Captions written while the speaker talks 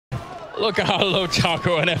Look at how low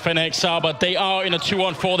Taco and FNX are, but they are in a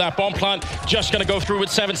 2-on-4. That bomb plant just going to go through with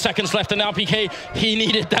 7 seconds left. And now PK, he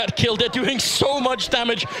needed that kill. They're doing so much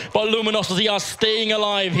damage, but Luminosity are staying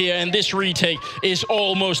alive here. And this retake is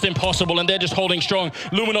almost impossible, and they're just holding strong.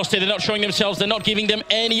 Luminosity, they're not showing themselves. They're not giving them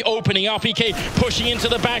any opening. RPK pushing into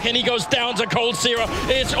the back, and he goes down to Cold Zero.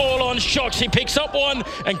 It's all on Shoxie. Picks up one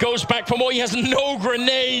and goes back for more. He has no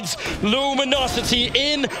grenades. Luminosity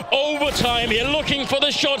in overtime here, looking for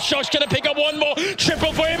the shot. Shoxie gonna pick up one more.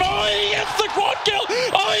 Triple for him. Oh, he gets the quad kill.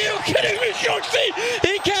 Are you kidding me, Shoxie?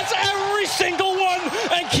 He gets every single one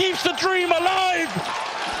and keeps the dream alive.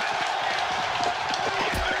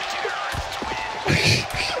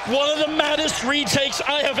 One of the maddest retakes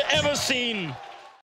I have ever seen.